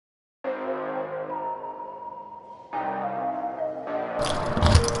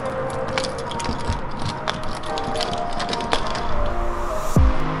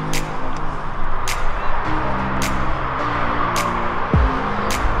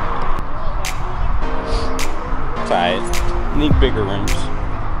alright. Need bigger rims.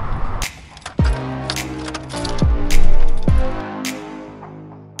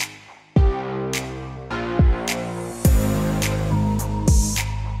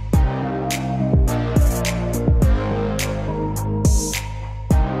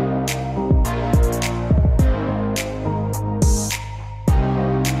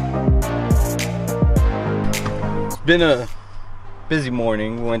 Been a busy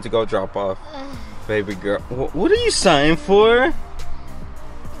morning. We went to go drop off baby girl. What are you sighing for?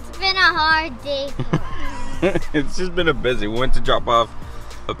 It's been a hard day for us. It's just been a busy. We went to drop off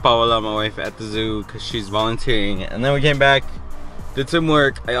Paola, my wife, at the zoo because she's volunteering, and then we came back, did some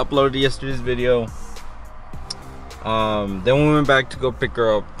work. I uploaded yesterday's video. Then we went back to go pick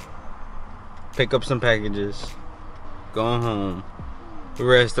her up, pick up some packages, go home,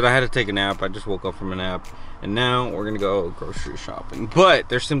 rested. I had to take a nap. I just woke up from a nap. And now we're gonna go grocery shopping. But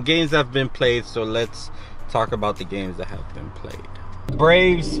there's some games that have been played, so let's talk about the games that have been played.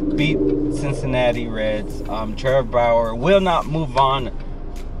 Braves beat Cincinnati Reds. Trevor Bauer will not move on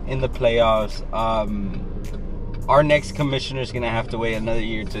in the playoffs. Our next commissioner is gonna have to wait another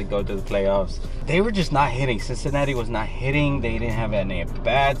year to go to the playoffs. They were just not hitting. Cincinnati was not hitting. They didn't have any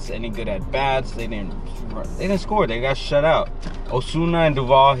at-bats, any good at-bats. They didn't score. They got shut out. Osuna and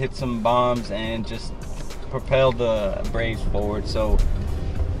Duvall hit some bombs and just propelled the Braves forward. So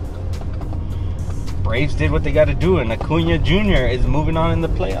Braves did what they got to do, and Acuna Jr. is moving on in the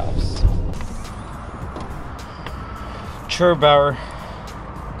playoffs. Trevor Bauer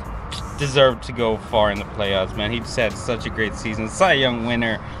deserved to go far in the playoffs, man. He just had such a great season. Cy Young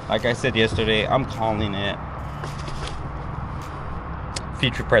winner. Like I said yesterday, I'm calling it.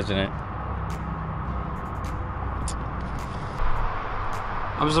 Future president.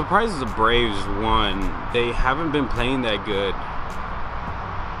 I'm surprised the Braves won. They haven't been playing that good,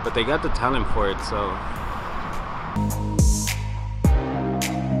 but they got the talent for it, so.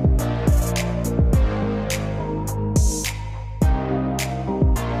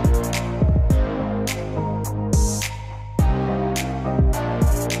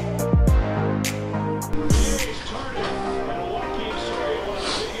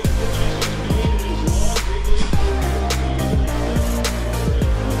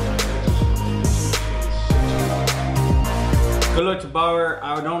 Good luck to Bauer.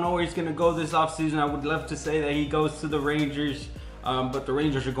 I don't know where he's gonna go this offseason. I would love to say that he goes to the Rangers, but the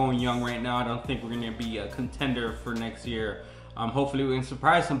Rangers are going young right now. I don't think we're gonna be a contender for next year. Hopefully we can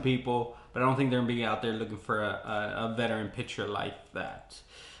surprise some people, but I don't think they're gonna be out there looking for a veteran pitcher like that.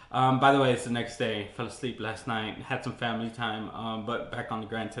 By the way, it's the next day. Fell asleep last night, had some family time, but back on the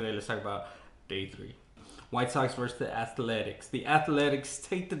grind today. Let's talk about day 3. White Sox versus the Athletics. The Athletics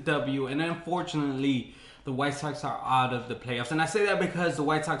take the W, and unfortunately, the White Sox are out of the playoffs. And I say that because the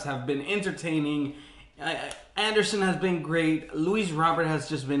White Sox have been entertaining. Anderson has been great. Luis Robert has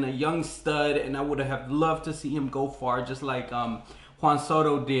just been a young stud, and I would have loved to see him go far, just like Juan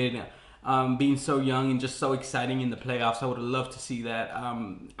Soto did, being so young and just so exciting in the playoffs. I would have loved to see that.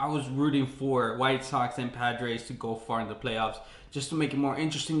 I was rooting for White Sox and Padres to go far in the playoffs, just to make it more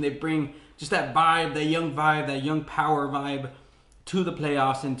interesting. They bring just that vibe, that young power vibe to the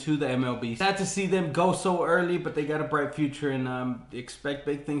playoffs and to the MLB. Sad to see them go so early, but they got a bright future, and expect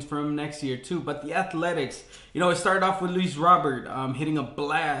big things from them next year too. But the Athletics, you know, it started off with Luis Robert hitting a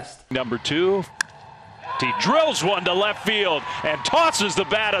blast. Number 2, he drills one to left field and tosses the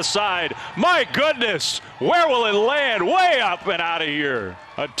bat aside. My goodness, where will it land? Way up and out of here.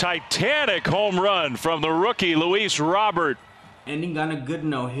 A titanic home run from the rookie Luis Robert. Ending on a good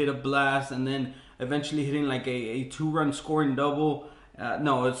note, hit a blast, and then eventually hitting like a 2-run scoring double.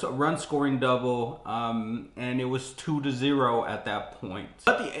 No, it's a run scoring double, and it was 2-0 at that point.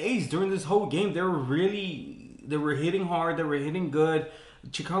 But the A's during this whole game, they were hitting hard, they were hitting good.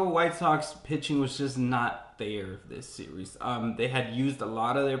 Chicago White Sox pitching was just not there this series. They had used a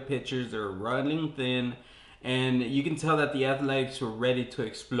lot of their pitchers. They were running thin, and you can tell that the Athletics were ready to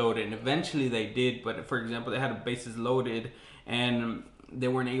explode, and eventually they did. But for example, they had a bases loaded, and they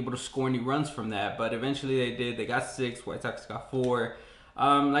weren't able to score any runs from that, but eventually they did. They got 6, White Sox got 4.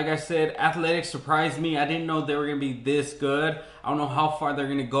 Like I said, Athletics surprised me. I didn't know they were going to be this good. I don't know how far they're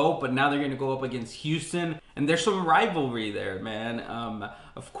going to go, but now they're going to go up against Houston, and there's some rivalry there, man.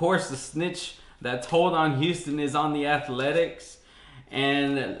 Of course, the snitch that told on Houston is on the Athletics,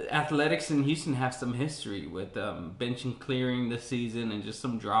 and Athletics and Houston have some history with benching clearing this season and just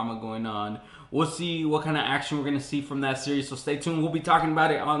some drama going on. We'll see what kind of action we're going to see from that series, so stay tuned. We'll be talking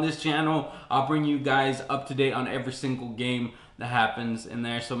about it on this channel. I'll bring you guys up to date on every single game that happens in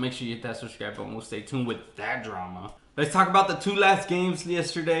there, so make sure you hit that subscribe button. We'll stay tuned with that drama. Let's talk about the two last games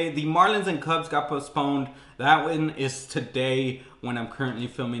yesterday. The Marlins and Cubs got postponed. That one is today when I'm currently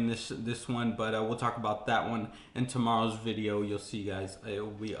filming this one, but we'll talk about that one in tomorrow's video. You'll see, guys, it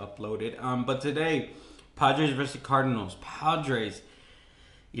will be uploaded. But today, Padres versus Cardinals. Padres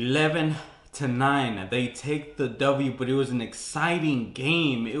 11-9. They take the W, but it was an exciting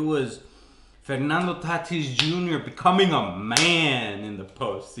game. It was Fernando Tatis Jr. becoming a man in the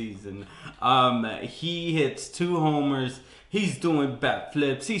postseason. He hits 2 homers. He's doing bat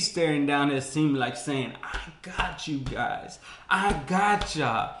flips. He's staring down his team like saying, I got you guys. I got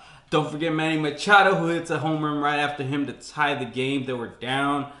ya. Don't forget Manny Machado, who hits a home run right after him to tie the game. They were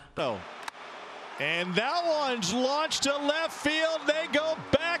down. And that one's launched to left field. They go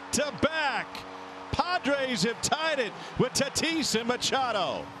back to back. Padres have tied it with Tatis and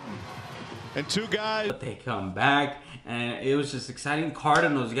Machado. And 2 guys. But they come back, and it was just exciting.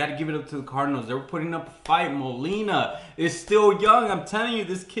 Cardinals, you got to give it up to the Cardinals. They were putting up a fight. Molina is still young. I'm telling you,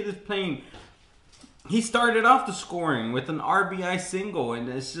 this kid is playing. He started off the scoring with an RBI single, and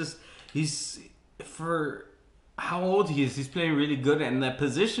it's just, for how old he is, he's playing really good. And that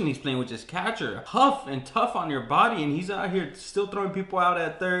position he's playing, which is catcher, tough and tough on your body, and he's out here still throwing people out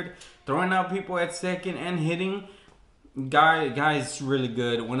at third, throwing out people at second, and hitting. Guy's really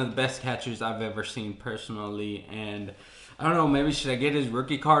good. One of the best catchers I've ever seen personally. And I don't know, maybe should I get his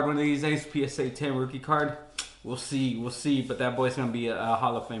rookie card one of these days? PSA 10 rookie card? We'll see. But that boy's gonna be a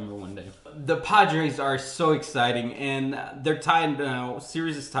Hall of Famer one day. The Padres are so exciting, and they're tied now.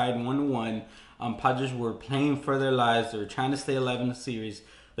 Series is tied 1-1. Padres were playing for their lives. They're trying to stay alive in the series.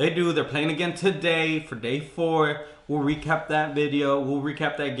 They're playing again today for day 4. We'll recap that video. We'll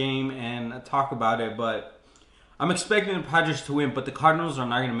recap that game and talk about it. But I'm expecting the Padres to win, but the Cardinals are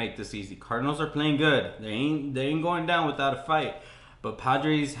not going to make this easy. Cardinals are playing good. They ain't going down without a fight. But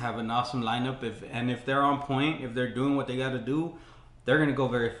Padres have an awesome lineup. If they're on point, if they're doing what they got to do, they're going to go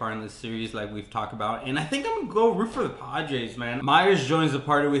very far in this series like we've talked about. And I think I'm going to go root for the Padres, man. Myers joins the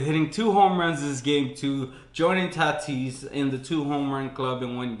party with hitting 2 home runs this game, to joining Tatis in the 2 home run club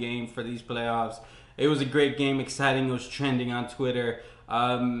in one game for these playoffs. It was a great game, exciting. It was trending on Twitter.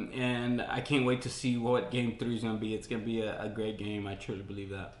 And I can't wait to see what Game 3 is going to be. It's going to be a great game. I truly believe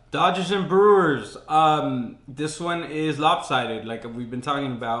that. Dodgers and Brewers. This one is lopsided, like we've been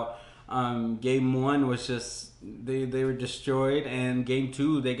talking about. Game 1 was just, they were destroyed. And Game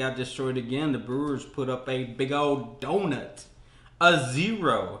 2, they got destroyed again. The Brewers put up a big old donut. A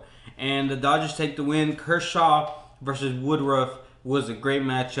 0. And the Dodgers take the win. Kershaw versus Woodruff was a great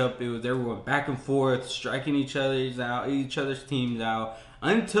matchup. They were back and forth, striking each other's teams out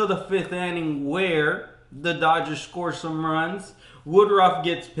until the 5th inning, where the Dodgers score some runs. Woodruff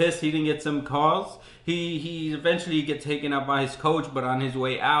gets pissed. He didn't get some calls. He eventually gets taken out by his coach, but on his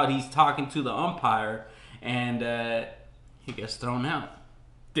way out, he's talking to the umpire, and he gets thrown out.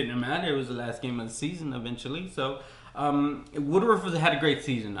 Didn't matter. It was the last game of the season eventually. So Woodruff had a great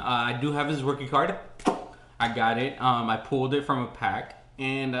season. I do have his rookie card. I got it. I pulled it from a pack,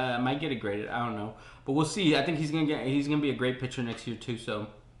 and I might get it graded. I don't know, but we'll see. I think he's gonna be a great pitcher next year too. So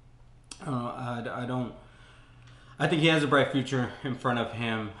I think he has a bright future in front of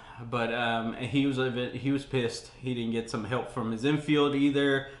him. But he was pissed. He didn't get some help from his infield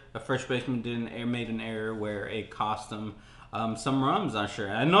either. A first baseman made an error where it cost him some runs. I'm sure.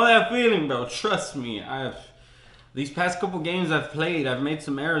 I know that feeling, bro. Trust me. These past couple games I've played, I've made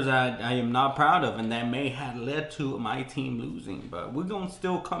some errors I am not proud of, and that may have led to my team losing. But we're going to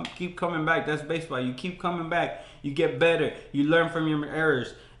still keep coming back. That's baseball. You keep coming back. You get better. You learn from your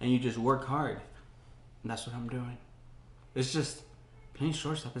errors, and you just work hard. And that's what I'm doing. It's just, playing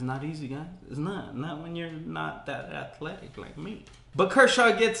shortstop is not easy, guys. It's not. Not when you're not that athletic like me. But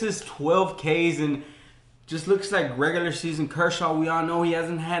Kershaw gets his 12 Ks and just looks like regular season Kershaw. We all know he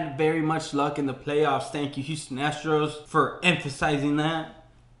hasn't had very much luck in the playoffs. Thank you, Houston Astros, for emphasizing that.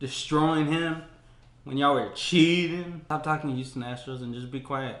 Destroying him when y'all were cheating. Stop talking to Houston Astros and just be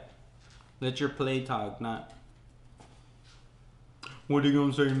quiet. Let your play talk, not what are you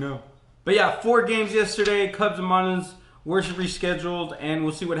going to say now? But yeah, 4 games yesterday. Cubs and Marlins were rescheduled, and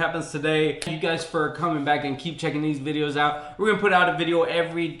we'll see what happens today. Thank you guys for coming back and keep checking these videos out. We're going to put out a video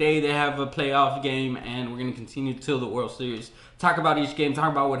every day they have a playoff game, and we're going to continue till the World Series. Talk about each game,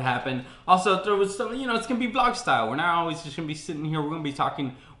 talk about what happened. Also, throw some, it's going to be vlog style. We're not always just going to be sitting here. We're going to be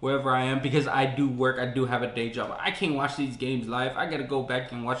talking wherever I am, because I do work. I do have a day job. I can't watch these games live. I got to go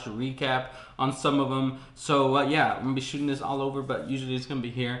back and watch the recap on some of them. So, yeah, I'm going to be shooting this all over, but usually it's going to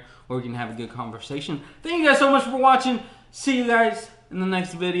be here where we can have a good conversation. Thank you guys so much for watching. See you guys in the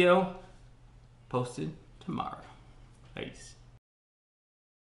next video. Posted tomorrow. Peace.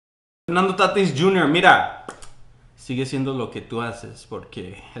 Fernando Tatis Jr., mira. sigue siendo lo que tú haces,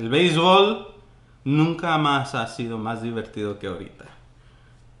 porque el béisbol nunca más ha sido más divertido que ahorita.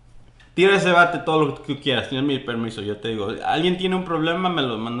 Tira ese bate todo lo que tú quieras, tienes mi permiso, yo te digo, alguien tiene un problema, me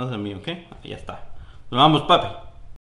lo mandas a mí, ¿ok? Ya está. Nos vamos, papi.